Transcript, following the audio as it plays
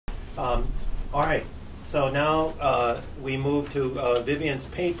All right, so now we move to Vivien's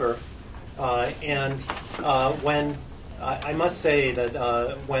paper, and when I must say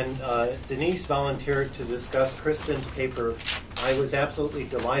that when Denise volunteered to discuss Kristen's paper, I was absolutely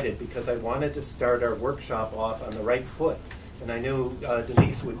delighted because I wanted to start our workshop off on the right foot, and I knew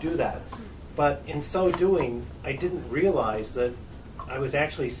Denise would do that. But in so doing, I didn't realize that I was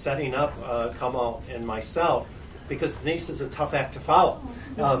actually setting up Kamal and myself, because Denise is a tough act to follow.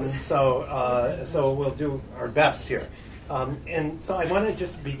 So we'll do our best here. And so I want to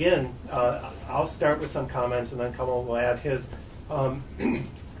just begin. I'll start with some comments, and then Kamal will add his. I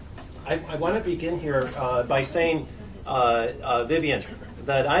want to begin here by saying, Vivien,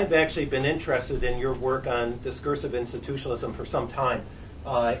 that I've actually been interested in your work on discursive institutionalism for some time.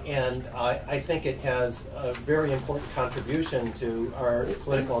 And I think it has a very important contribution to our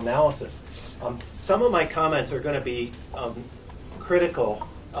political analysis. Some of my comments are going to be critical,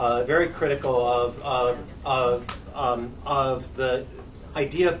 very critical of the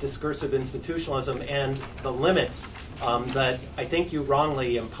idea of discursive institutionalism and the limits that I think you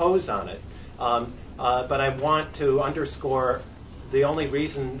wrongly impose on it. But I want to underscore the only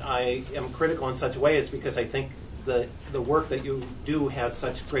reason I am critical in such a way is because I think the work that you do has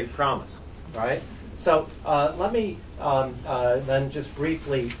such great promise, right? So let me then just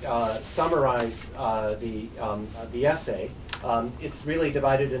briefly summarize the essay. It's really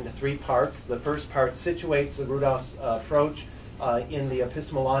divided into three parts. The first part situates the Rudolph's approach in the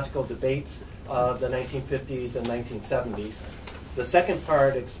epistemological debates of the 1950s and 1970s. The second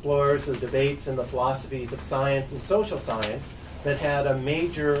part explores the debates in the philosophies of science and social science that had a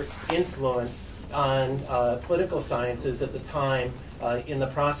major influence on political sciences at the time in the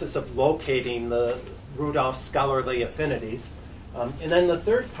process of locating the Rudolph scholarly affinities. And then the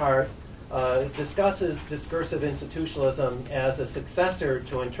third part discusses discursive institutionalism as a successor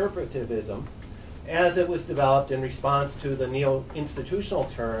to interpretivism as it was developed in response to the neo-institutional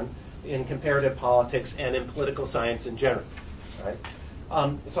turn in comparative politics and in political science in general. Right?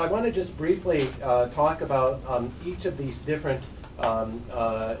 So I want to just briefly talk about each of these different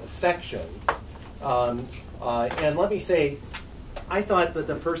sections. And let me say, I thought that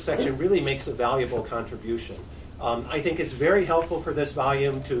the first section really makes a valuable contribution. I think it's very helpful for this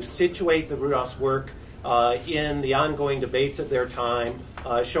volume to situate the Rudolph's work in the ongoing debates of their time,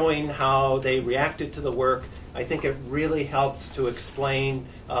 showing how they reacted to the work. I think it really helps to explain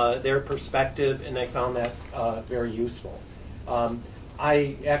their perspective, and I found that very useful.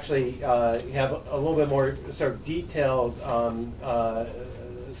 I actually have a little bit more sort of detailed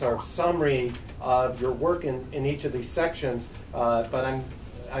sort of summary of your work in each of these sections, but I'm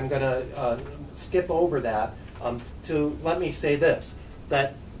going to skip over that to let me say this,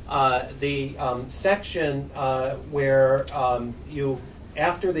 that the section where you,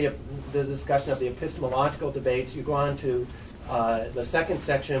 after the discussion of the epistemological debates, you go on to the second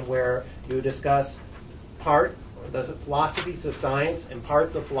section where you discuss part the philosophies of science and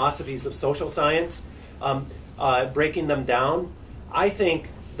part the philosophies of social science, breaking them down. I think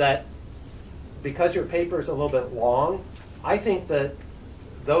that because your paper is a little bit long, I think that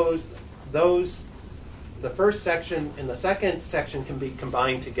the first section and the second section can be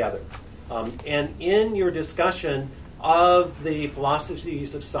combined together. And in your discussion of the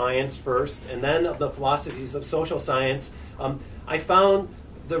philosophies of science first, and then of the philosophies of social science, I found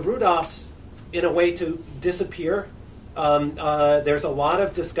the Rudolphs in a way to disappear. There's a lot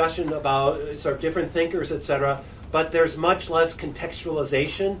of discussion about sort of different thinkers, etc., but there's much less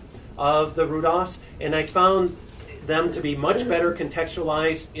contextualization of the Rudolphs, and I found them to be much better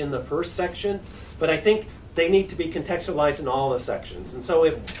contextualized in the first section, but I think they need to be contextualized in all the sections. And so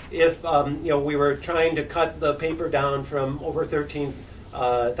if we were trying to cut the paper down from over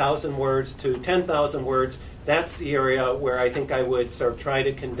 13,000 words to 10,000 words, that's the area where I think I would sort of try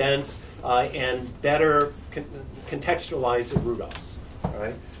to condense and better contextualize the Rudolphs. All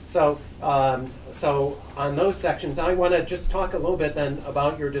right. So on those sections, I want to just talk a little bit then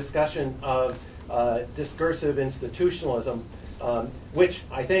about your discussion of discursive institutionalism, which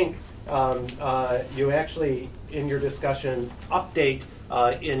I think you actually, in your discussion, update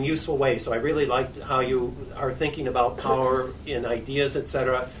in useful ways. So I really liked how you are thinking about power in ideas,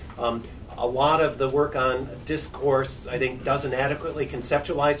 etc. A lot of the work on discourse, I think, doesn't adequately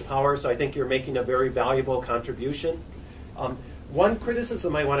conceptualize power, so I think you're making a very valuable contribution. One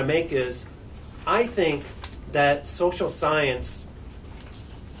criticism I want to make is, I think that social science,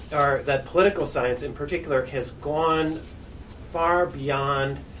 or that political science in particular, has gone far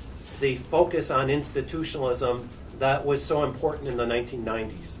beyond the focus on institutionalism that was so important in the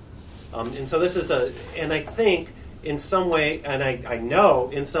 1990s. And so this is and I think in some way, and I know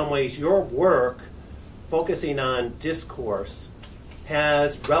in some ways your work focusing on discourse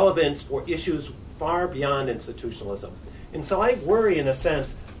has relevance for issues far beyond institutionalism. And so I worry in a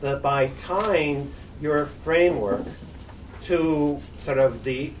sense that by tying your framework to sort of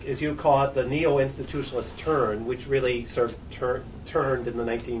the, as you call it, the neo-institutionalist turn, which really sort of turned in the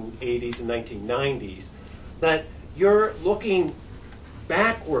 1980s and 1990s, that you're looking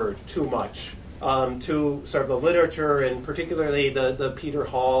backward too much to sort of the literature, and particularly the Peter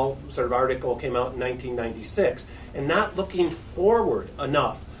Hall sort of article came out in 1996, and not looking forward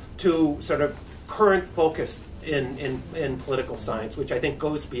enough to sort of current focus in political science, which I think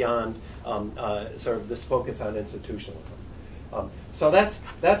goes beyond sort of this focus on institutionalism. So that's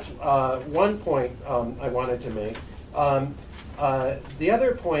one point I wanted to make. The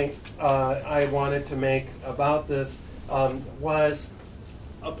other point I wanted to make about this was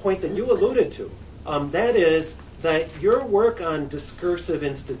a point that you alluded to. That is that your work on discursive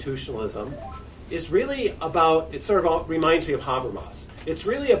institutionalism is really about, it sort of reminds me of Habermas. It's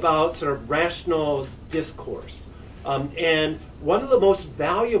really about sort of rational discourse. And one of the most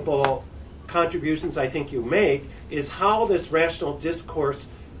valuable contributions I think you make is how this rational discourse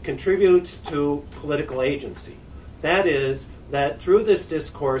contributes to political agency. That is, that through this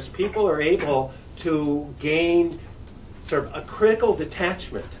discourse, people are able to gain sort of a critical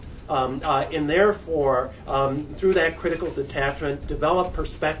detachment, and therefore, through that critical detachment, develop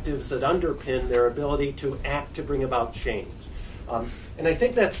perspectives that underpin their ability to act to bring about change. And I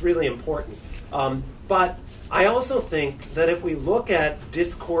think that's really important. But I also think that if we look at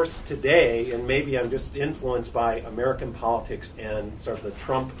discourse today, and maybe I'm just influenced by American politics and sort of the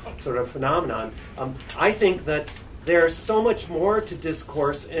Trump sort of phenomenon, I think that there's so much more to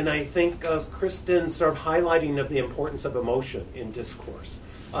discourse, and I think of Kristen's sort of highlighting of the importance of emotion in discourse.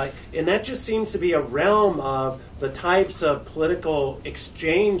 And that just seems to be a realm of the types of political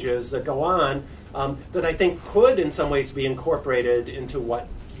exchanges that go on that I think could in some ways be incorporated into what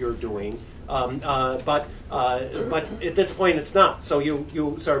you're doing. But at this point it's not. So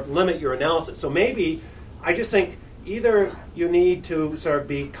you sort of limit your analysis. So maybe I just think either you need to sort of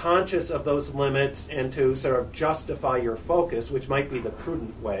be conscious of those limits and to sort of justify your focus, which might be the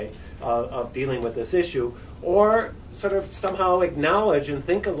prudent way of dealing with this issue, or sort of somehow acknowledge and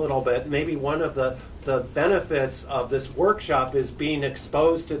think a little bit. Maybe one of the benefits of this workshop is being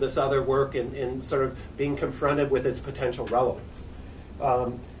exposed to this other work and sort of being confronted with its potential relevance.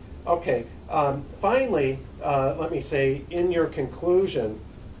 Okay. Finally, let me say, in your conclusion,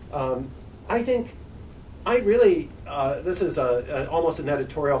 I think I really, this is almost an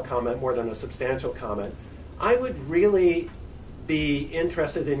editorial comment more than a substantial comment. I would really be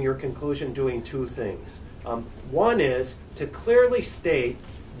interested in your conclusion doing two things. One is to clearly state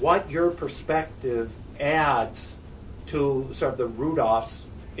what your perspective adds to sort of the Rudolph's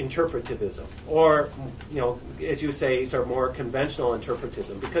interpretivism, or, you know, as you say, sort of more conventional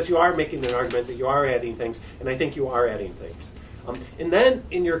interpretism, because you are making an argument that you are adding things, and I think you are adding things. And then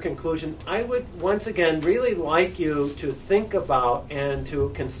in your conclusion, I would once again really like you to think about and to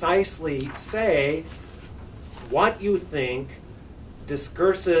concisely say what you think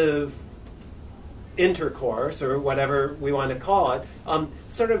discursive intercourse, or whatever we want to call it,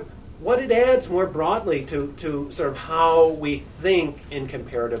 sort of what it adds more broadly to sort of how we think in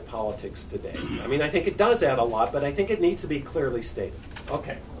comparative politics today. I mean, I think it does add a lot, but I think it needs to be clearly stated.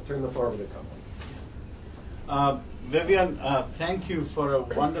 Okay, I'll turn the floor over to Kamala. Vivien, thank you for a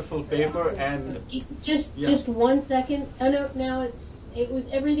wonderful paper. And just 1 second. Oh no, now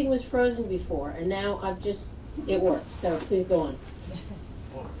everything was frozen before, and now it works. So please go on.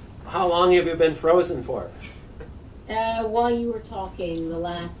 How long have you been frozen for? While you were talking, the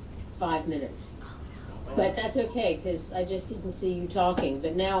last 5 minutes. But that's okay, because I just didn't see you talking.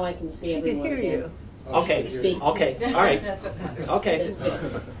 But now I can see everyone. She can hear you. Okay. Speak. Okay. All right. That's what matters. Okay. That's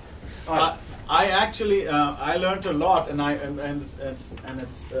good. I actually I learned a lot, and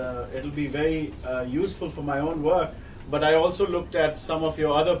it'll be very useful for my own work. But I also looked at some of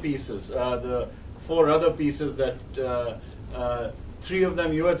your other pieces, the 4 other pieces that 3 of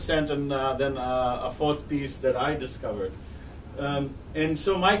them you had sent, and then a 4th piece that I discovered. And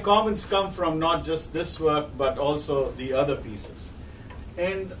so my comments come from not just this work, but also the other pieces.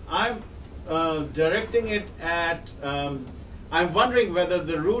 And I'm directing it at, I'm wondering whether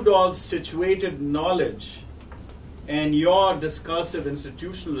the Rudolph's situated knowledge and your discursive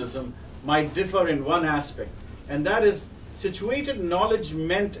institutionalism might differ in one aspect. And that is, situated knowledge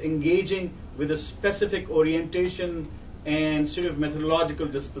meant engaging with a specific orientation and sort of methodological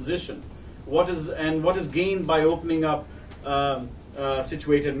disposition. What is gained by opening up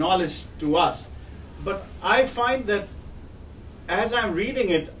situated knowledge to us. but I find that as I'm reading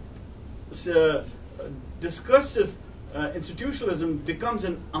it, discursive institutionalism becomes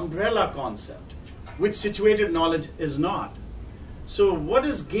an umbrella concept, which situated knowledge is not. So what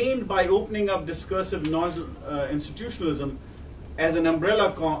is gained by opening up discursive institutionalism as an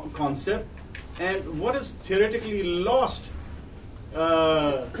umbrella concept, and what is theoretically lost,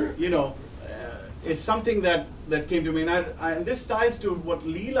 is something that came to me. And this ties to what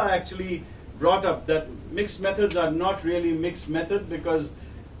Leela actually brought up, that mixed methods are not really mixed method, because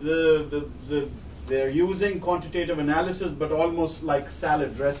they're using quantitative analysis, but almost like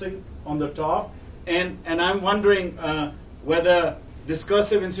salad dressing on the top. And I'm wondering whether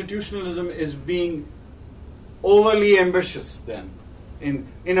discursive institutionalism is being overly ambitious then,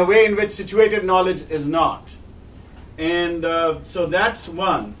 in a way in which situated knowledge is not. And so that's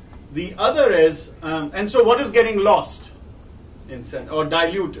one. The other is, and so what is getting lost or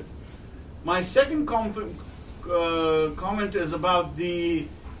diluted? My second comment is about the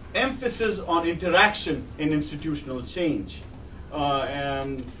emphasis on interaction in institutional change.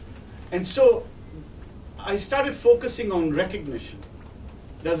 And so I started focusing on recognition.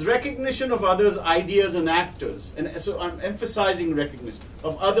 Does recognition of others' ideas and actors, and so I'm emphasizing recognition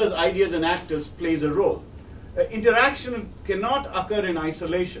of others' ideas and actors plays a role. Interaction cannot occur in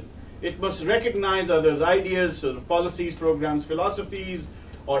isolation. It must recognize others' ideas, sort of policies, programs, philosophies,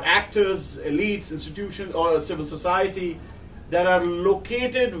 or actors, elites, institutions, or civil society that are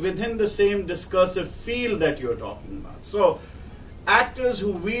located within the same discursive field that you're talking about. So actors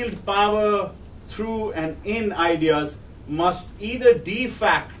who wield power through and in ideas must either de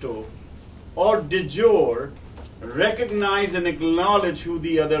facto or de jure recognize and acknowledge who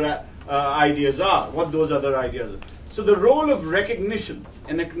the other ideas are, what those other ideas are. So the role of recognition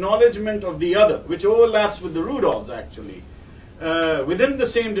and acknowledgement of the other, which overlaps with the Rudolphs actually, within the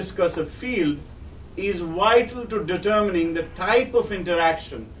same discursive field, is vital to determining the type of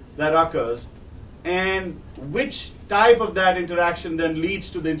interaction that occurs and which type of that interaction then leads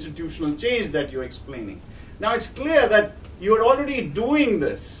to the institutional change that you're explaining. Now it's clear that you're already doing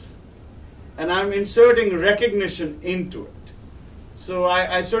this, and I'm inserting recognition into it. So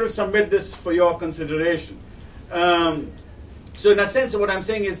I sort of submit this for your consideration. So in a sense, what I'm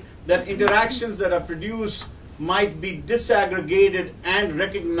saying is that interactions that are produced might be disaggregated and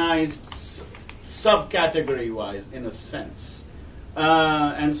recognized subcategory-wise, in a sense.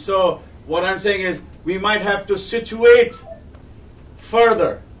 And so what I'm saying is we might have to situate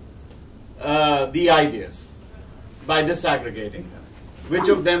further the ideas by disaggregating them. Which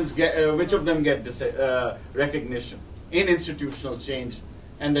of them get recognition in institutional change,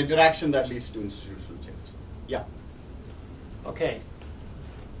 and the interaction that leads to institutional change. Yeah. Okay.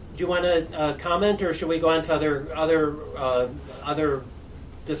 Do you want to comment, or should we go on to other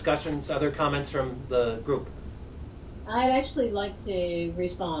discussions, other comments from the group? I'd actually like to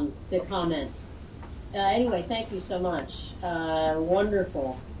respond to comments. Anyway, thank you so much.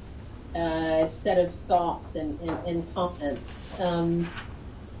 Wonderful set of thoughts and comments.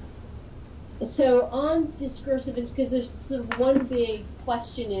 So on discursive, because there's sort of one big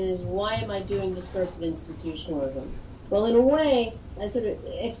question is, why am I doing discursive institutionalism? Well, in a way, I sort of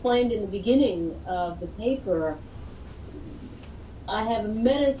explained in the beginning of the paper, I have a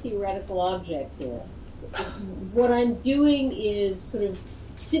meta-theoretical object here. What I'm doing is sort of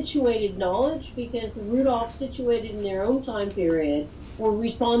situated knowledge, because the Rudolphs, situated in their own time period, were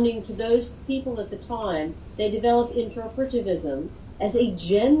responding to those people at the time. They developed interpretivism as a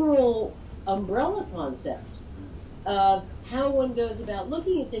general umbrella concept of how one goes about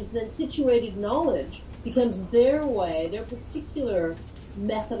looking at things. Then situated knowledge becomes their way, their particular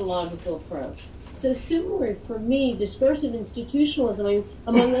methodological approach. So similar for me, discursive institutionalism, I mean,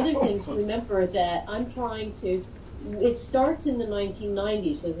 among other things, remember that I'm trying to, it starts in the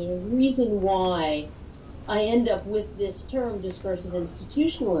 1990s, so there's a reason why I end up with this term, discursive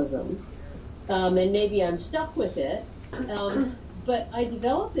institutionalism, and maybe I'm stuck with it, but I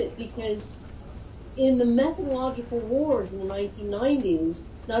develop it because in the methodological wars in the 1990s,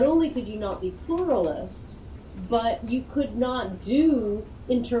 not only could you not be pluralist, but you could not do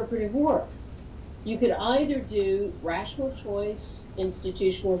interpretive work. You could either do rational choice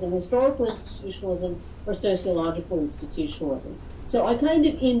institutionalism, historical institutionalism, or sociological institutionalism. So I kind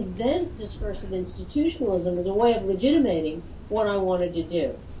of invent discursive institutionalism as a way of legitimating what I wanted to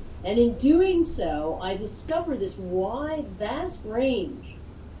do. And in doing so, I discover this wide, vast range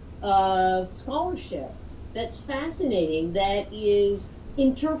of scholarship that's fascinating, that is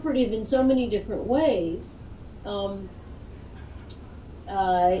interpretive in so many different ways.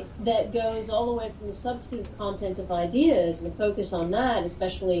 that goes all the way from the substantive content of ideas and a focus on that,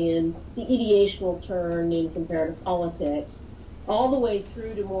 especially in the ideational turn in comparative politics, all the way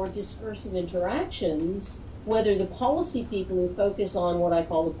through to more discursive interactions, whether the policy people who focus on what I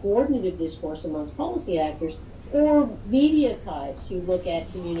call the coordinative discourse amongst policy actors, or media types who look at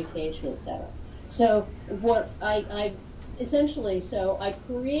communication, etc. So what I essentially, so I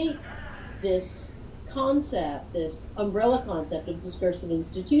create this concept, this umbrella concept of discursive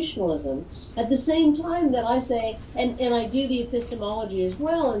institutionalism, at the same time that I say, and I do the epistemology as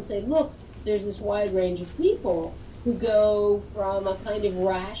well, and say, look, there's this wide range of people who go from a kind of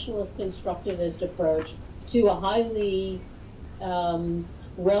rationalist constructivist approach to a highly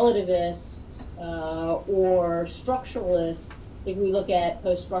relativist or structuralist, if we look at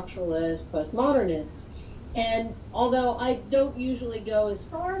post-structuralists, postmodernists. And although I don't usually go as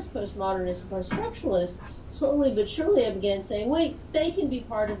far as postmodernists and post-structuralists, slowly but surely I began saying, wait, they can be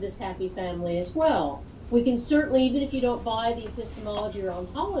part of this happy family as well. We can certainly, even if you don't buy the epistemology or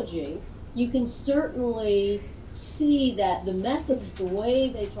ontology, you can certainly see that the methods, the way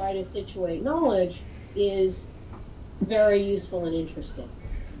they try to situate knowledge, is very useful and interesting.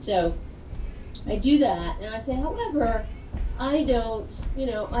 So I do that, and I say, however, I don't,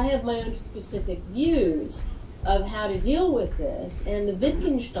 I have my own specific views of how to deal with this, and the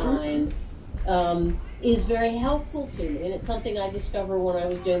Wittgenstein is very helpful to me, and it's something I discovered when I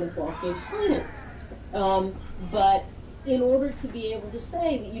was doing the philosophy of science. But in order to be able to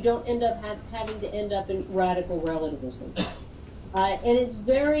say that you don't end up having to end up in radical relativism. And it's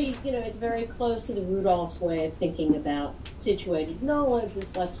very, it's very close to the Rudolph's way of thinking about situated knowledge,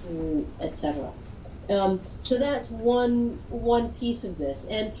 reflection, etc. So that's one piece of this.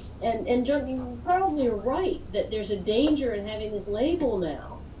 And John, you probably are right that there's a danger in having this label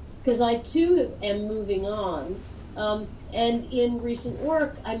now, because I too am moving on. And in recent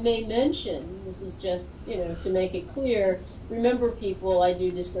work, I may mention, this is just, to make it clear, remember people, I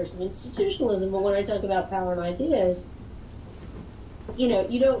do discursive institutionalism, but when I talk about power and ideas, you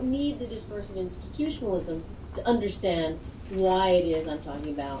don't need the discursive institutionalism to understand why it is I'm talking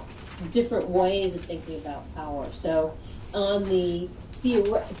about different ways of thinking about power. So on the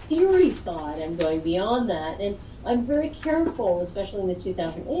theory side, I'm going beyond that, and I'm very careful, especially in the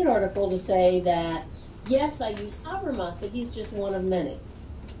 2008 article, to say that, yes, I use Habermas, but he's just one of many.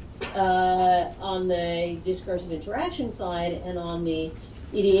 On the discursive interaction side and on the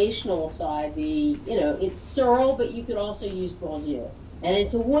ideational side, it's Searle, but you could also use Bourdieu. And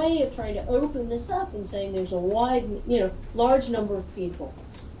it's a way of trying to open this up and saying there's a wide, large number of people.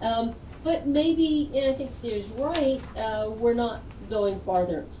 But maybe, and I think there's right, we're not going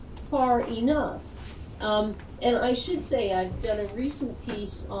far enough. And I should say I've done a recent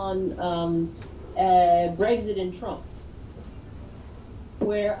piece on Brexit and Trump,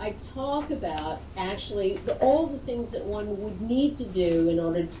 where I talk about actually all the things that one would need to do in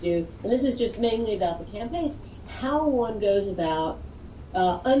order to do, and this is just mainly about the campaigns, how one goes about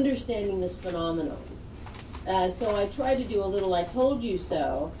understanding this phenomenon. So I try to do a little I told you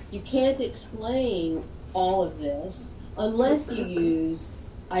so. You can't explain all of this unless you use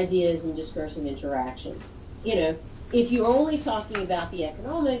ideas and discursive interactions. If you're only talking about the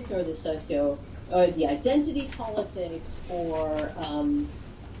economics or the or the identity politics or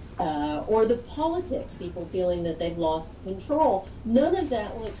the politics, people feeling that they've lost control, none of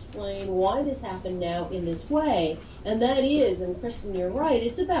that will explain why this happened now in this way. And that is, and Kristen, you're right,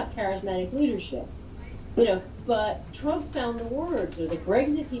 it's about charismatic leadership. But Trump found the words, or the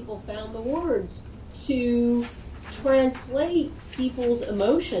Brexit people found the words to translate people's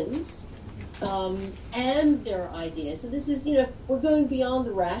emotions and their ideas. So this is, we're going beyond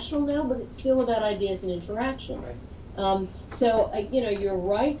the rational now, but it's still about ideas and interaction. So, you're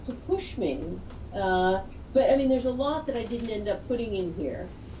right to push me. But, there's a lot that I didn't end up putting in here.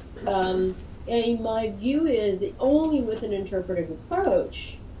 And my view is that only with an interpretive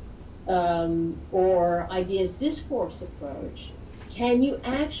approach or ideas discourse approach can you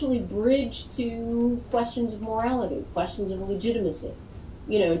actually bridge to questions of morality, questions of legitimacy,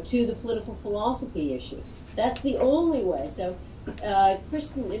 to the political philosophy issues. That's the only way. So,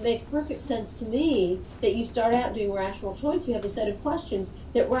 Kristen, it makes perfect sense to me that you start out doing rational choice. You have a set of questions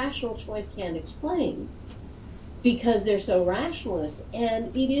that rational choice can't explain because they're so rationalist.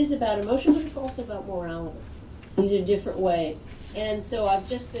 And it is about emotion, but it's also about morality. These are different ways. And so I've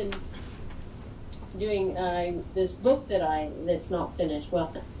just been doing this book that's not finished.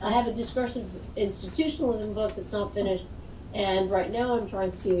 Well, I have a discursive institutionalism book that's not finished, and right now I'm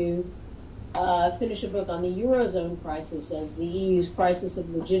trying to finish a book on the Eurozone crisis as the EU's crisis of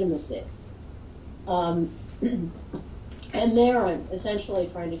legitimacy. And there I'm essentially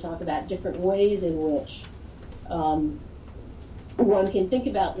trying to talk about different ways in which one can think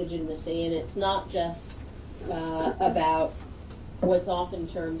about legitimacy, and it's not just about what's often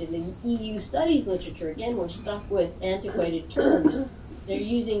termed in the EU studies literature. Again, we're stuck with antiquated terms. They're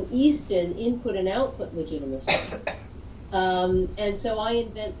using Easton input and output legitimacy. And so I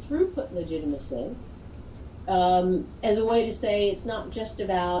invent throughput legitimacy as a way to say it's not just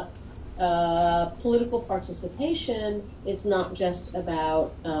about political participation, it's not just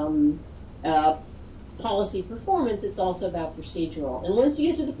about policy performance, it's also about procedural. And once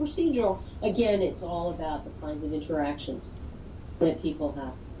you get to the procedural, again, it's all about the kinds of interactions that people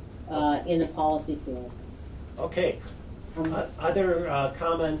have in the policy field. Okay. Other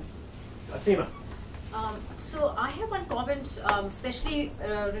comments? Asima. So I have one comment, especially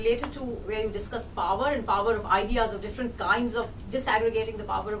related to where you discuss power and power of ideas, of different kinds of disaggregating the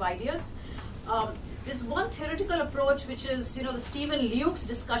power of ideas. There's one theoretical approach, which is, the Stephen Luke's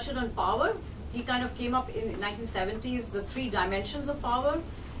discussion on power. He kind of came up in 1970s, the 3 dimensions of power,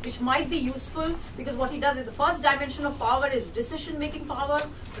 which might be useful, because what he does is the first dimension of power is decision-making power,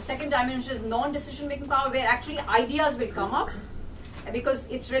 the second dimension is non-decision-making power, where actually ideas will come up, because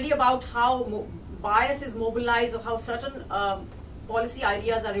it's really about how bias is mobilized, or how certain policy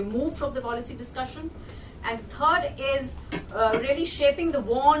ideas are removed from the policy discussion. And third is really shaping the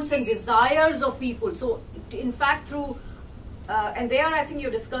wants and desires of people. So in fact, through and there, I think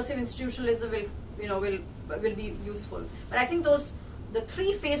your discursive institutionalism will be useful. But I think the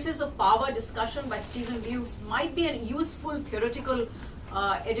 3 phases of power discussion by Stephen Luke might be a useful theoretical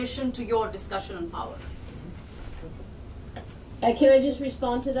addition to your discussion on power. Can I just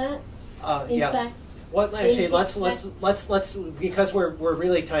respond to that? In fact, Well, actually, let's because we're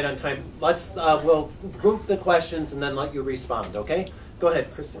really tight on time. We'll group the questions and then let you respond. Okay? Go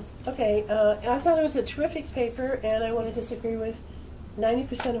ahead, Kristen. Okay, I thought it was a terrific paper, and I want to disagree with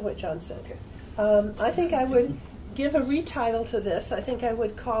 90% of what John said. Okay. I think I would give a retitle to this. I think I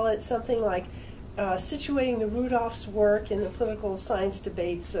would call it something like situating the Rudolph's work in the political science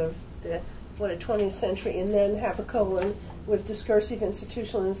debates of the 20th century, and then have a colon with discursive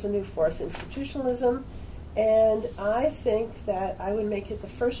institutionalism, the new 4th institutionalism. And I think that I would make it the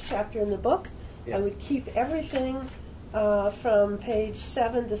first chapter in the book. Yeah. I would keep everything from page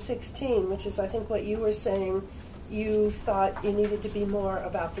 7 to 16, which is, I think, what you were saying. You thought you needed to be more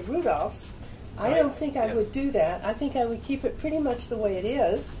about the Rudolphs. I don't think I would do that. I think I would keep it pretty much the way it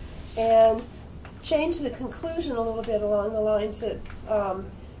is and change the conclusion a little bit along the lines that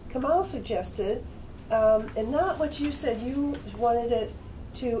Kamal suggested, and not what you said. You wanted it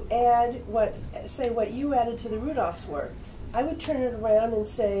to add what you added to the Rudolph's work. I would turn it around and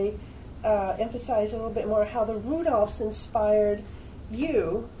say, emphasize a little bit more how the Rudolphs inspired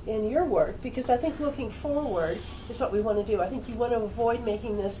you in your work, because I think looking forward is what we want to do. I think you want to avoid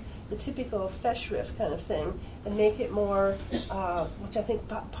making this the typical Festschrift kind of thing and make it more, which I think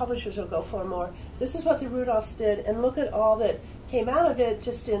publishers will go for more. This is what the Rudolphs did, and look at all that came out of it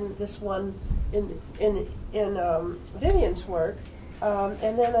just in this one, in Vivien's work.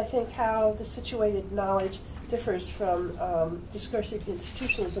 And then I think how the situated knowledge differs from discursive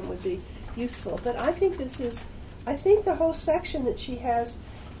institutionalism would be useful. But I think I think the whole section that she has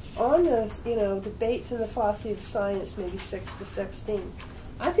on this, debates in the philosophy of science, maybe 6 to 16,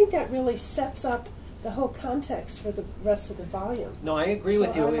 I think that really sets up the whole context for the rest of the volume. No, I agree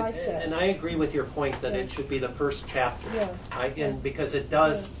with you, I like that. and I agree with your point that it should be the first chapter. Yeah. Because it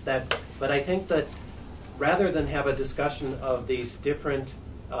does that. But I think that rather than have a discussion of these different,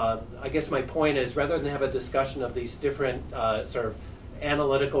 I guess my point is, rather than have a discussion of these different sort of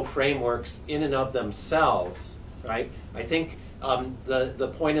analytical frameworks in and of themselves, right? I think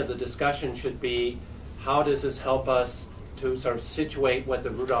the point of the discussion should be, how does this help us to sort of situate what the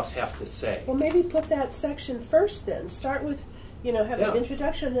Rudolphs have to say? Well, maybe put that section first then. Start with, have an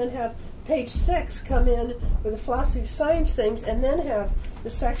introduction, and then have page 6 come in with the philosophy of science things, and then have the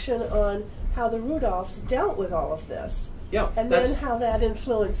section on how the Rudolphs dealt with all of this. Yeah, and then how that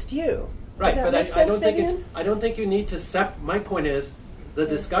influenced you. Right, but I don't think you need to my point is, the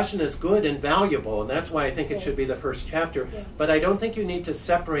discussion is good and valuable, and that's why I think it should be the first chapter. Yeah. But I don't think you need to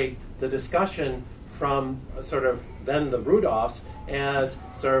separate the discussion from sort of then the Rudolphs as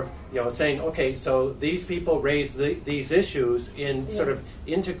sort of, saying, okay, so these people raise these issues in sort of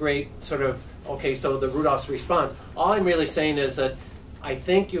integrate sort of, okay, so the Rudolphs response. All I'm really saying is that I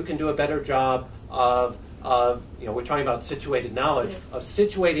think you can do a better job of we're talking about situated knowledge, of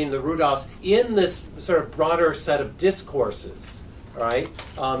situating the Rudolphs in this sort of broader set of discourses, All right,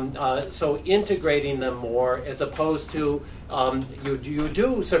 so integrating them more as opposed to you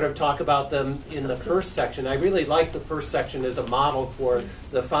do sort of talk about them in the first section. I really like the first section as a model for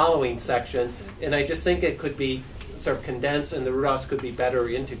the following section, and I just think it could be sort of condensed, and the Rudolphs could be better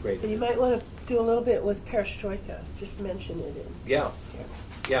integrated. And you might want to do a little bit with perestroika. Just mention it in. Yeah.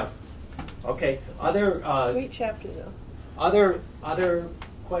 Okay. Other great chapter though. Other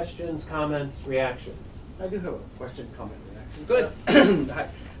questions, comments, reactions? I do have a question, comment, reaction. Good.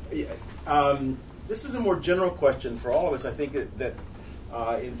 This is a more general question for all of us. I think that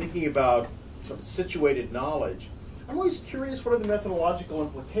in thinking about sort of situated knowledge, I'm always curious what are the methodological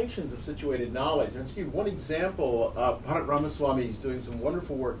implications of situated knowledge. And to give one example, Bharat Ramaswamy is doing some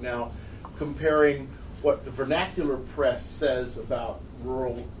wonderful work now comparing what the vernacular press says about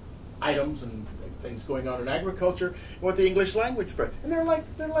rural items and things going on in agriculture and what the English language press. And they're like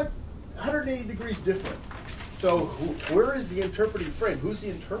 180 degrees different. So where is the interpretive frame? Who's the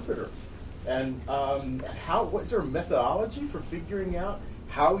interpreter? And what is there a methodology for figuring out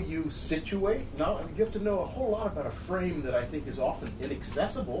how you situate? Now, I mean, you have to know a whole lot about a frame that I think is often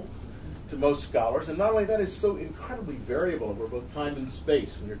inaccessible to most scholars. And not only that, is so incredibly variable over both time and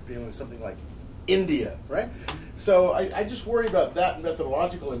space when you're dealing with something like India, right? So I just worry about that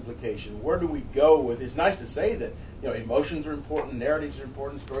methodological implication. Where do we go with it? It's nice to say that emotions are important, narratives are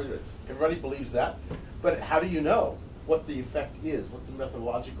important, stories are, everybody believes that. But how do you know what the effect is? What's the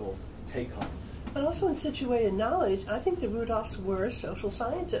methodological take on it? But also in situated knowledge, I think the Rudolphs were social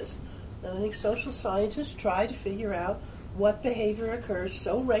scientists. And I think social scientists try to figure out what behavior occurs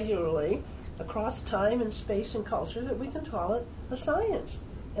so regularly across time and space and culture that we can call it a science.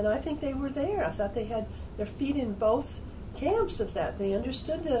 And I think they were there. I thought they had their feet in both camps of that. They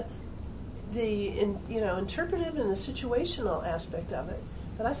understood the interpretive and the situational aspect of it.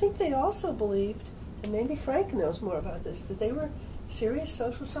 But I think they also believed, and maybe Frank knows more about this, that they were serious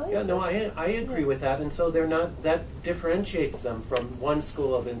social scientists. Yeah, no, I agree with that, and so that differentiates them from one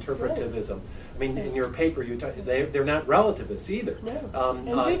school of interpretivism. Right. I mean, in your paper, they're not relativists either. No. And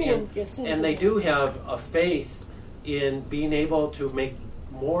Vivien gets into and they do have a faith in being able to make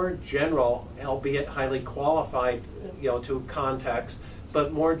more general, albeit highly qualified, to context,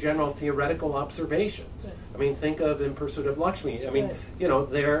 but more general theoretical observations. Right. I mean, think of In Pursuit of Lakshmi. I mean,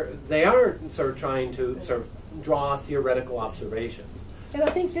 right. They are sort of trying to sort of draw theoretical observations. And I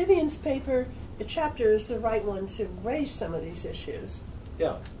think Vivien's paper, the chapter, is the right one to raise some of these issues.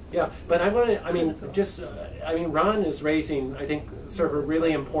 Yeah. But I want to, Ron is raising, I think, sort of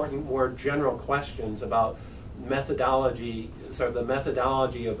really important, more general questions about methodology, sort of the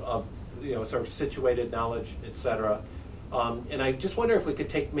methodology of sort of situated knowledge, etc. And I just wonder if we could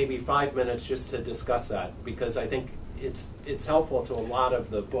take maybe 5 minutes just to discuss that, because I think it's helpful to a lot of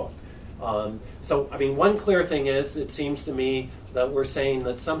the book. So, one clear thing is, it seems to me that we're saying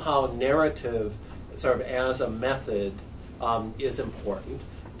that somehow narrative, sort of as a method, is important.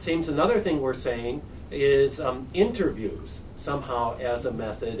 It seems another thing we're saying is interviews somehow as a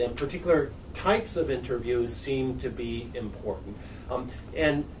method, and particular types of interviews seem to be important.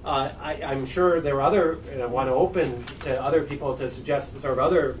 I'm sure there are other, and I want to open to other people to suggest sort of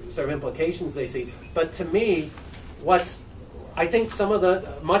other sort of implications they see. But to me, I think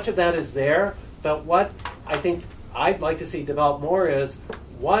much of that is there, but what I think I'd like to see develop more is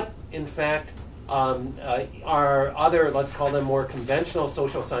what, in fact, are other, let's call them more conventional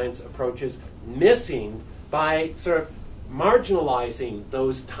social science approaches missing by sort of marginalizing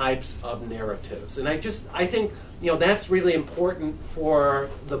those types of narratives. And I think, that's really important for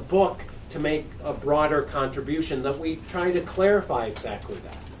the book to make a broader contribution, that we try to clarify exactly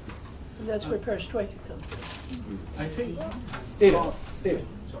that. And that's where perestroika comes in. I think Stephen.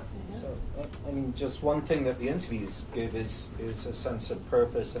 So, just one thing that the interviews give is a sense of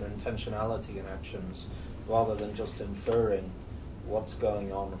purpose and intentionality in actions, rather than just inferring what's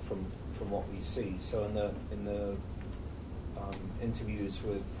going on from what we see. So in the interviews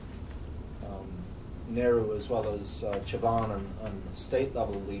with Nehru, as well as Chavan and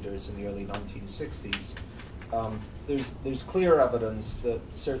state-level leaders in the early 1960s, there's clear evidence that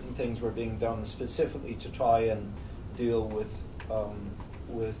certain things were being done specifically to try and deal with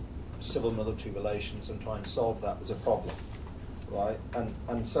civil-military relations and try and solve that as a problem, right?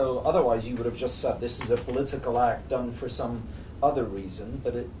 And so otherwise you would have just said this is a political act done for some other reason,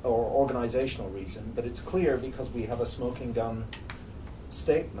 or organizational reason, but it's clear because we have a smoking gun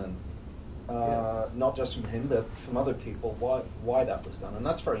statement, not just from him, but from other people, why that was done. And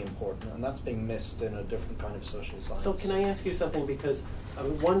that's very important, and that's being missed in a different kind of social science. So can I ask you something? Because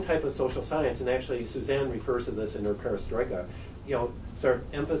one type of social science, and actually Suzanne refers to this in her Perestroika, sort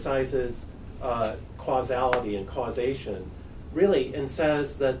of emphasizes causality and causation, really, and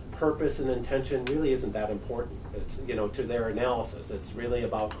says that purpose and intention really isn't that important. It's, to their analysis. It's really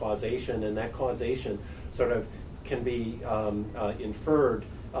about causation, and that causation sort of can be inferred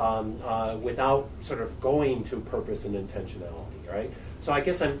without sort of going to purpose and intentionality, right? So I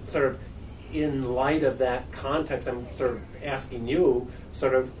guess I'm sort of, in light of that context, I'm sort of asking you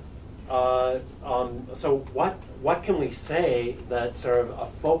sort of, so what can we say that sort of a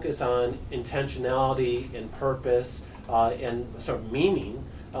focus on intentionality and purpose and sort of meaning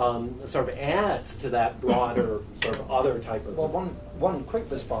sort of adds to that broader sort of other type of... Well, one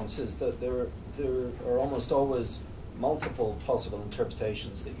quick response is that there are almost always multiple possible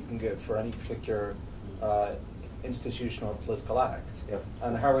interpretations that you can give for any particular institutional or political act. Yep.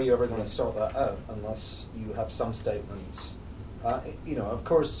 And how are you ever going to sort that out unless you have some statements? Of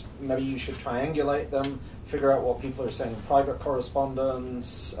course, maybe you should triangulate them, figure out what people are saying in private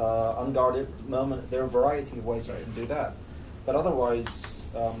correspondence, unguarded moment. There are a variety of ways you can do that. But otherwise,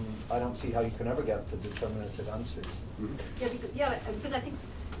 I don't see how you can ever get to determinative answers. Mm-hmm. Because I think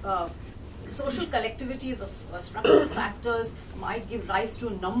social collectivities or structural factors might give rise to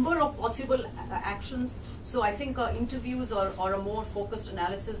a number of possible actions. So I think interviews or a more focused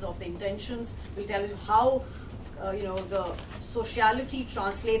analysis of the intentions will tell you how the sociality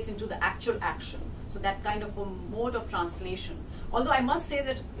translates into the actual action. So that kind of a mode of translation. Although I must say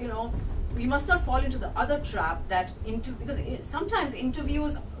that we must not fall into the other trap that because sometimes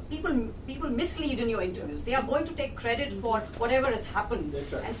interviews, people mislead in your interviews. They are going to take credit for whatever has happened.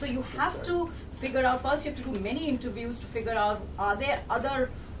 Right. And so you have to figure out, first you have to do many interviews to figure out, are there other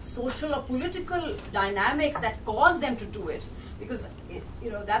social or political dynamics that cause them to do it? Because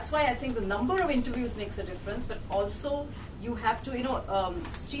that's why I think the number of interviews makes a difference, but also you have to,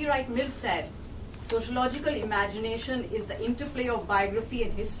 C. Wright Mills said, sociological imagination is the interplay of biography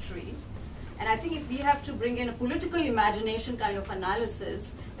and history. And I think if we have to bring in a political imagination kind of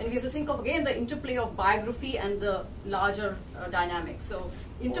analysis, then we have to think of, again, the interplay of biography and the larger dynamics. So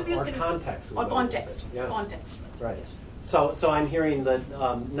interviews or can... context. Or context. Yes. Context. Right. So I'm hearing that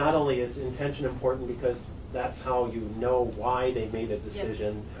not only is intention important because that's how you know why they made a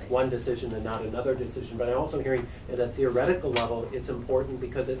decision, yes. Right. one decision and not another decision, but I'm also hearing at a theoretical level it's important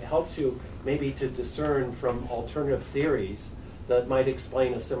because it helps you maybe to discern from alternative theories that might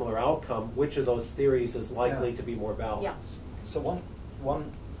explain a similar outcome, which of those theories is likely to be more valid. Yeah. So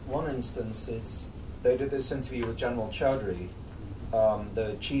one instance is they did this interview with General Chowdhury,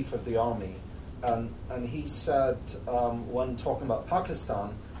 the chief of the army, and he said when talking about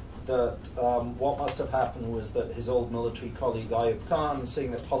Pakistan that what must have happened was that his old military colleague Ayub Khan,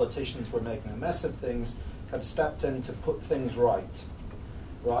 seeing that politicians were making a mess of things, had stepped in to put things right.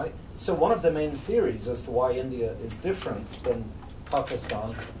 Right? So one of the main theories as to why India is different than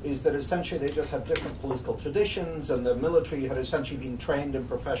Pakistan is that essentially they just have different political traditions and the military had essentially been trained and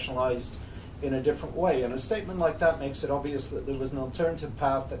professionalized in a different way. And a statement like that makes it obvious that there was an alternative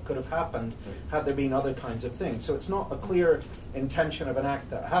path that could have happened had there been other kinds of things. So it's not a clear intention of an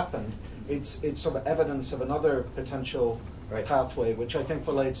act that happened. It's sort of evidence of another potential pathway, which I think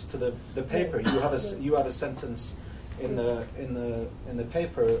relates to the paper. You have a sentence in the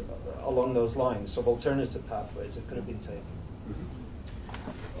paper along those lines of alternative pathways that could have been taken.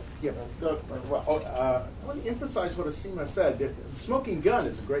 Yeah, I want to emphasize what Asima said. That smoking gun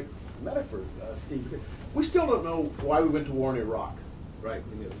is a great metaphor, Steve. We still don't know why we went to war in Iraq, right?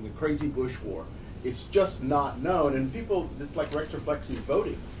 In the crazy Bush war. It's just not known. And people, it's like retroflexive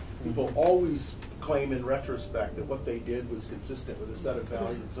voting. People always claim in retrospect that what they did was consistent with a set of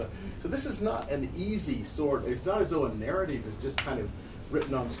values. So this is not an easy sort. It's not as though a narrative is just kind of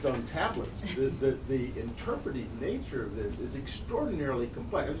written on stone tablets. The interpretive nature of this is extraordinarily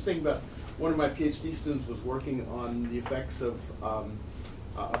complex. I was thinking about one of my PhD students was working on the effects of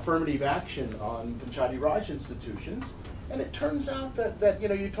affirmative action on Panchayati Raj institutions, and it turns out that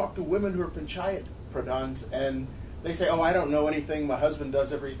you talk to women who are Panchayat pradhans and they say, oh, I don't know anything, my husband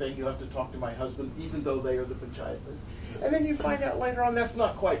does everything, you have to talk to my husband, even though they are the Panchayatas. And then you find out later on that's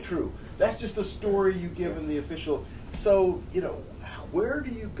not quite true. That's just a story you give in the official. So, where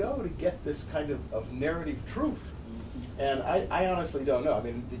do you go to get this kind of narrative truth? And I honestly don't know. I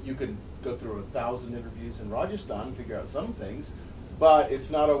mean, you could go through 1,000 interviews in Rajasthan and figure out some things, but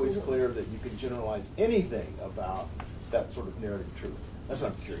it's not always clear that you can generalize anything about that sort of narrative truth. That's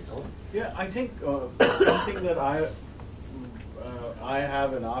what I'm curious about. Yeah, I think something that I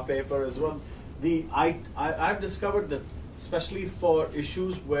have in our paper as well. I've discovered that especially for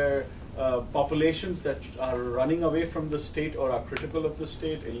issues where populations that are running away from the state or are critical of the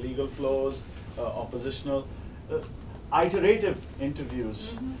state, illegal flows, oppositional, iterative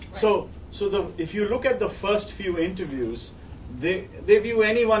interviews. Mm-hmm. Right. So if you look at the first few interviews, they view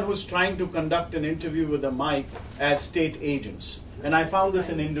anyone who's trying to conduct an interview with a mic as state agents. And I found this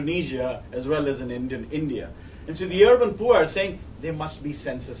in Indonesia as well as in India. And so the urban poor are saying they must be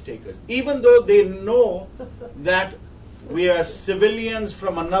census takers, even though they know that we are civilians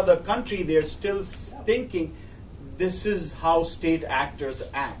from another country. They're still thinking this is how state actors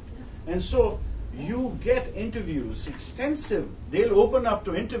act. And so you get interviews, extensive. They'll open up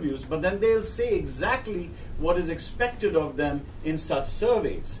to interviews, but then they'll say exactly what is expected of them in such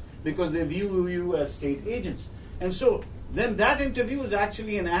surveys because they view you as state agents. And so then that interview is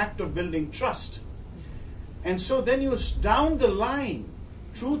actually an act of building trust. And so then down the line,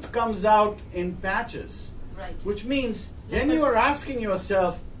 truth comes out in patches, Right. which means then you are asking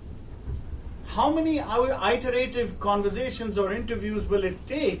yourself, how many iterative conversations or interviews will it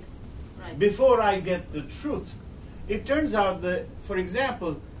take Right. before I get the truth? It turns out that, for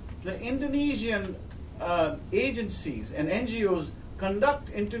example, the Indonesian agencies and NGOs conduct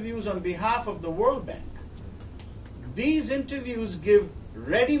interviews on behalf of the World Bank. These interviews give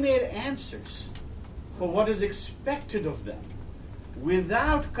ready-made answers for what is expected of them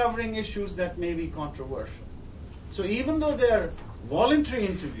without covering issues that may be controversial. So even though they're voluntary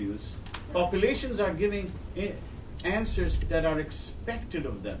interviews, populations are giving answers that are expected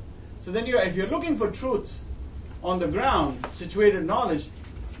of them. So then if you're looking for truth on the ground, situated knowledge,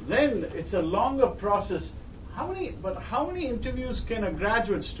 then it's a longer process. How many interviews can a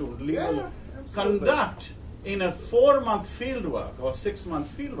graduate student conduct in a 4-month fieldwork or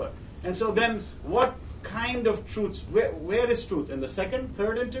 6-month fieldwork? And so then what kind of truths, where is truth? In the 2nd,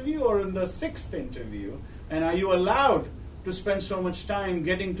 3rd interview or in the 6th interview? And are you allowed to spend so much time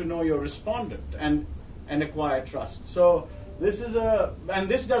getting to know your respondent and acquire trust? So this is and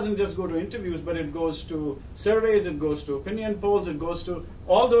this doesn't just go to interviews, but it goes to surveys, it goes to opinion polls, it goes to,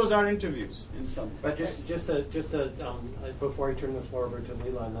 all those are interviews in some. But just before I turn the floor over to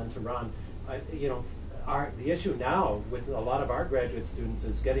Leela and then to Ron, the issue now with a lot of our graduate students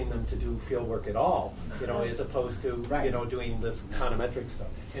is getting them to do field work at all, as opposed to doing this econometric stuff.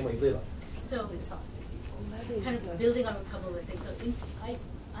 Anyway, Leela. So, kind of building on what Kabul was saying. So,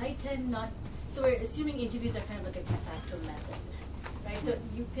 I tend not. So we're assuming interviews are kind of like a de facto method, right? So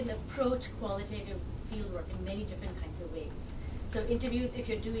you can approach qualitative fieldwork in many different kinds of ways. So interviews, if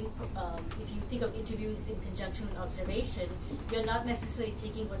you're doing, if you think of interviews in conjunction with observation, you're not necessarily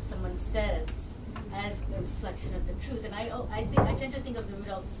taking what someone says as a reflection of the truth. And I tend to think of the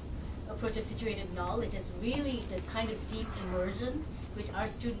Rudolph's approach of situated knowledge as really the kind of deep immersion which our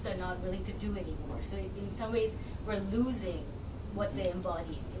students are not willing to do anymore. So in some ways, we're losing what they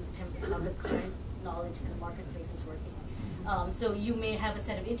embody in terms of how the current knowledge in the marketplace is working. So you may have a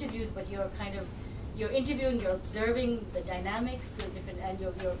set of interviews, but you're interviewing, you're observing the dynamics, and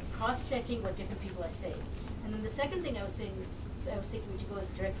you're cross-checking what different people are saying. And then the second thing I was thinking, which goes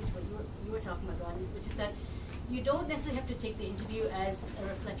directly to what you were talking about, Ron, which is that you don't necessarily have to take the interview as a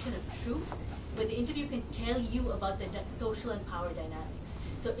reflection of truth, but the interview can tell you about the social and power dynamics.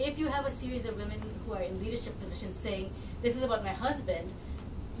 So if you have a series of women who are in leadership positions saying, this is about my husband,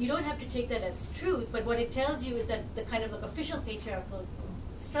 you don't have to take that as truth, but what it tells you is that the kind of official patriarchal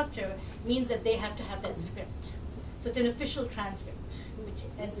structure means that they have to have that script. So it's an official transcript.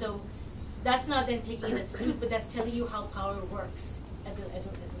 And so that's not then taking it as truth, but that's telling you how power works.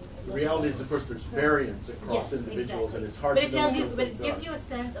 The reality is, of course, there's variance across individuals, and it's hard to know. But it gives you a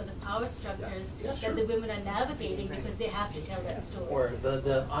sense of the power structures that the women are navigating because they have to tell that story. Or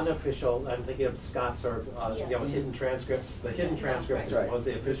the unofficial, I'm thinking of Scott's or hidden transcripts. The hidden transcripts are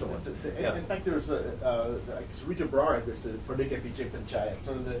the official ones. In fact, there's Rita Brar had this Pradika Piche Panchayat,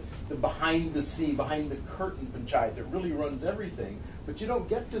 sort of the behind the scene, behind the curtain panchayat that really runs everything. But you don't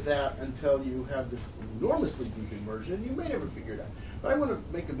get to that until you have this enormously deep immersion, and you may never figure it out. But I want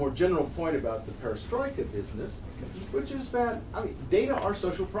to make a more general point about the perestroika business, which is that, data are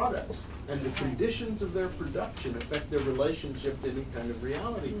social products, and the conditions of their production affect their relationship to any kind of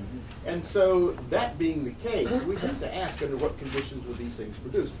reality. And so, that being the case, we have to ask under what conditions were these things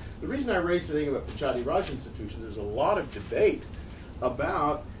produced. The reason I raised the thing about Panchayati Raj Institution, there's a lot of debate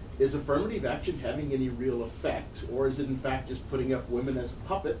about, is affirmative action having any real effect, or is it in fact just putting up women as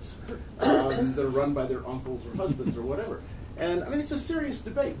puppets that are run by their uncles or husbands or whatever? And it's a serious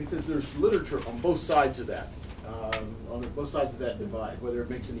debate because there's literature on both sides of that, on both sides of that divide, whether it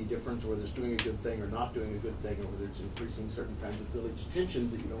makes any difference, or whether it's doing a good thing or not doing a good thing, or whether it's increasing certain kinds of village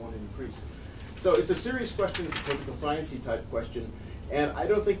tensions that you don't want to increase. So it's a serious question, it's a political sciencey type question, and I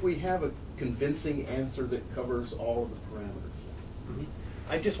don't think we have a convincing answer that covers all of the parameters.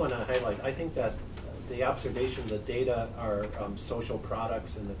 I just want to highlight, I think that the observation that data are social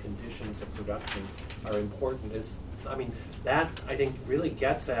products and the conditions of production are important is I mean, that I think really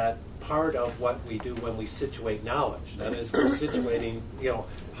gets at part of what we do when we situate knowledge. That is, we're situating,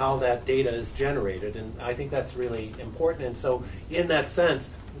 how that data is generated, and I think that's really important. And so, in that sense,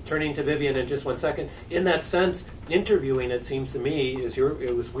 turning to Vivien in just one second, in that sense, interviewing, it seems to me, as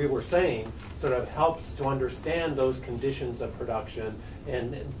we were saying, sort of helps to understand those conditions of production,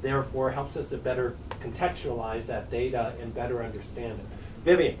 and therefore helps us to better contextualize that data and better understand it.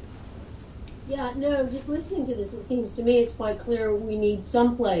 Vivien. Yeah, no, just listening to this, it seems to me it's quite clear we need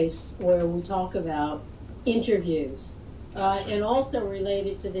some place where we talk about interviews. And also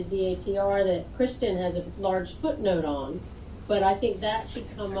related to the DATR that Kristen has a large footnote on, but I think that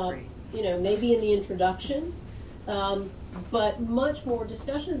should come up, maybe in the introduction, but much more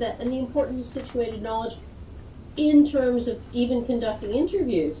discussion of that and the importance of situated knowledge in terms of even conducting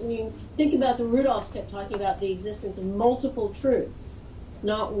interviews. I mean, think about the Rudolphs kept talking about the existence of multiple truths,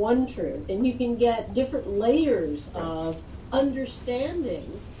 not one truth. And you can get different layers of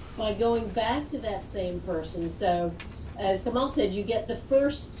understanding by going back to that same person. So, as Kamal said, you get the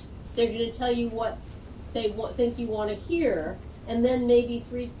first, they're going to tell you what they think you want to hear, and then maybe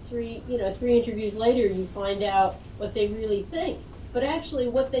three interviews later you find out what they really think. But actually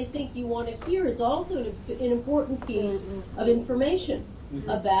what they think you want to hear is also an important piece of information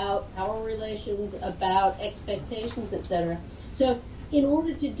about power relations, about expectations, etc. So in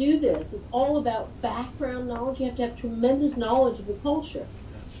order to do this, it's all about background knowledge. You have to have tremendous knowledge of the culture,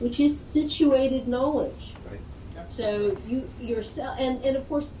 which is situated knowledge. Right. So you yourself, and of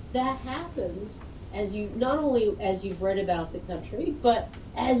course that happens as you, not only as you've read about the country, but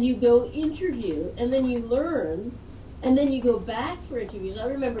as you go interview, and then you learn, and then you go back for interviews. I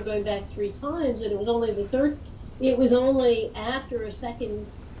remember going back 3 times, and it was only after a second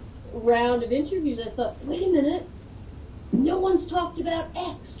round of interviews I thought, wait a minute, no one's talked about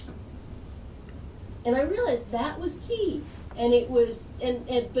X. And I realized that was key. And it was,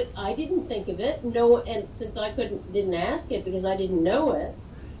 but I didn't think of it. And since I didn't ask it because I didn't know it,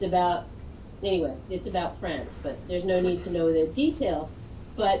 it's about France, but there's no need to know the details.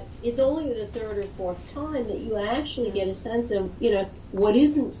 But it's only the 3rd or 4th time that you actually get a sense of, what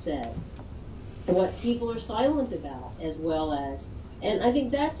isn't said, what people are silent about, as well as, and I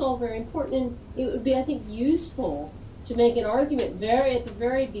think that's all very important. And it would be, I think, useful to make an argument at the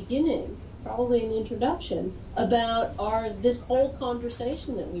very beginning, probably in the introduction, about this whole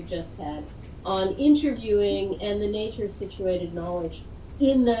conversation that we've just had on interviewing and the nature of situated knowledge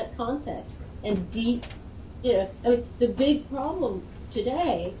in that context. And deep, the big problem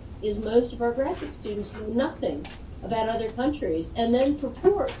today is most of our graduate students know nothing about other countries and then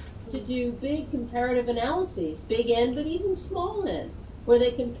purport to do big comparative analyses, big N, but even small N, where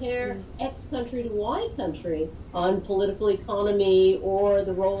they compare X country to Y country on political economy or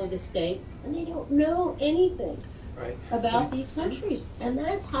the role of the state, and they don't know anything about these countries, and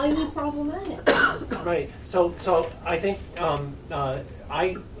that's highly problematic. Right. So I think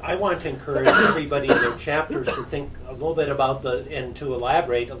I want to encourage everybody in their chapters to think a little bit about and to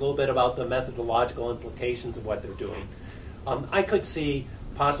elaborate a little bit about the methodological implications of what they're doing. I could see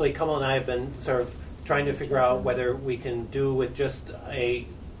possibly Kamal and I have been sort of trying to figure out whether we can do with just a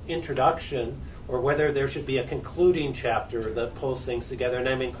introduction or whether there should be a concluding chapter that pulls things together. And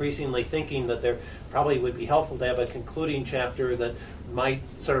I'm increasingly thinking that there probably would be helpful to have a concluding chapter that might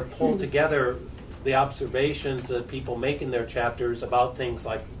sort of pull together the observations that people make in their chapters about things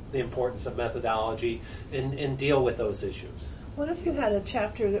like the importance of methodology and deal with those issues. What if you had a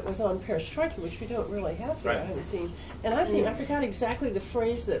chapter that was on perestroika, which we don't really have here, I haven't seen. And I think, I forgot exactly the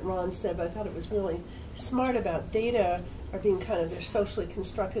phrase that Ron said, but I thought it was really smart about data are being they're socially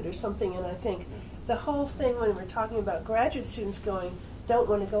constructed or something. And I think the whole thing when we're talking about graduate students don't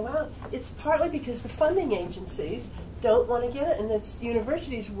want to go out, it's partly because the funding agencies don't want to get it, and it's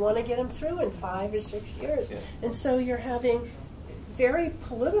universities want to get them through in 5 or 6 years. Yeah. And so you're having very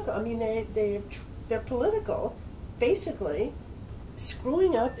political, they're political, basically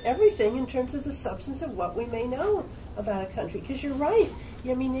screwing up everything in terms of the substance of what we may know about a country. Because you're right.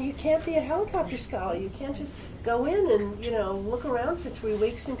 You can't be a helicopter scholar. You can't just go in and, look around for 3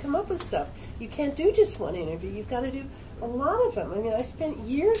 weeks and come up with stuff. You can't do just one interview. You've got to do a lot of them. I spent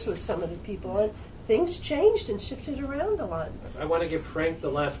years with some of the people, and things changed and shifted around a lot. I want to give Frank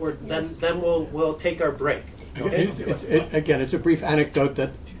the last word. Yes. Then we'll take our break. Okay? Again, it's a brief anecdote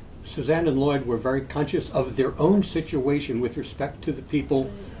that Suzanne and Lloyd were very conscious of their own situation with respect to the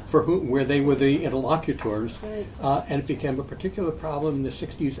people where they were the interlocutors, and it became a particular problem in the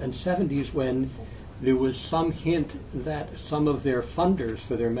 60s and 70s when there was some hint that some of their funders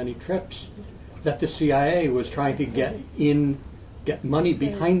for their many trips, that the CIA was trying to get in get money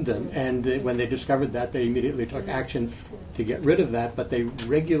behind them. And when they discovered that, they immediately took action to get rid of that. But they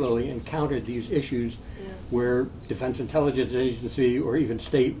regularly encountered these issues where Defense Intelligence Agency or even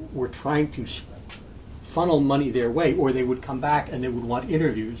state were trying to funnel money their way, or they would come back and they would want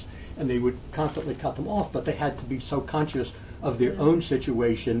interviews, and they would constantly cut them off. But they had to be so conscious of their own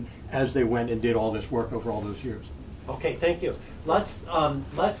situation as they went and did all this work over all those years. Okay, thank you. Let's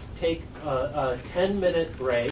take a 10-minute break.